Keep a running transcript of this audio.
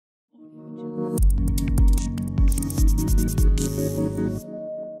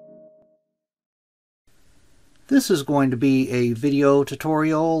This is going to be a video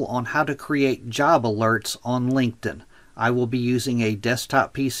tutorial on how to create job alerts on LinkedIn. I will be using a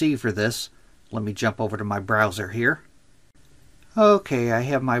desktop PC for this. Let me jump over to my browser here. Okay, I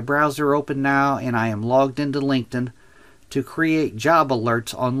have my browser open now and I am logged into LinkedIn. To create job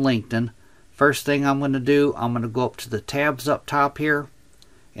alerts on LinkedIn, first thing I'm going to do, I'm going to go up to the tabs up top here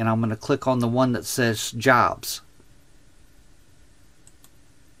and I'm going to click on the one that says Jobs.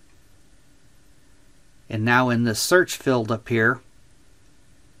 And now in this search field up here,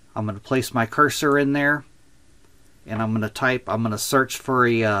 I'm going to place my cursor in there and I'm going to search for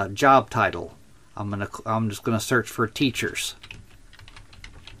a job title. I'm just going to search for teachers.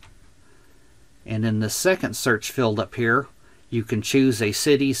 And in the second search field up here, you can choose a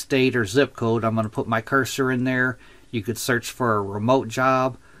city, state, or zip code. I'm going to put my cursor in there. You could search for a remote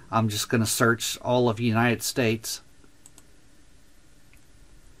job. I'm just going to search all of the United States.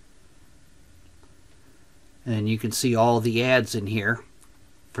 And you can see all the ads in here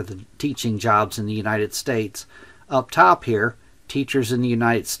for the teaching jobs in the United States. Up top here, teachers in the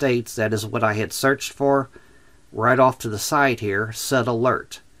United States, that is what I had searched for. Right off to the side here, set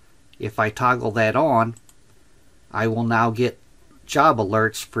alert. If I toggle that on, I will now get job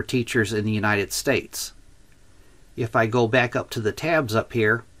alerts for teachers in the United States. If I go back up to the tabs up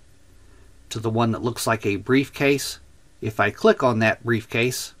here, to the one that looks like a briefcase, if I click on that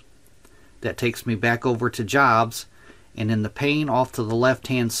briefcase, that takes me back over to jobs, and in the pane off to the left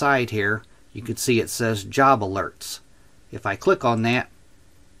hand side here you can see it says job alerts. If I click on that,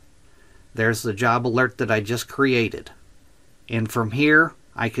 there's the job alert that I just created. And from here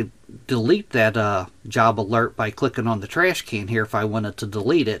I could delete that job alert by clicking on the trash can here if I wanted to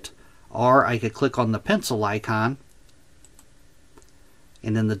delete it, or I could click on the pencil icon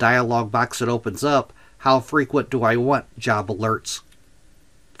and in the dialog box that opens up, how frequent do I want job alerts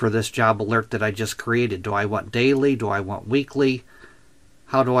for this job alert that I just created? Do I want daily? Do I want weekly?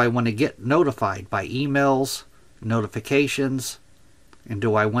 How do I want to get notified? By emails, notifications? And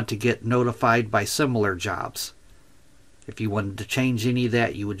do I want to get notified by similar jobs? If you wanted to change any of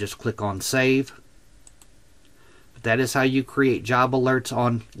that, you would just click on Save. But that is how you create job alerts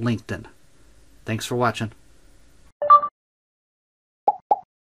on LinkedIn. Thanks for watching.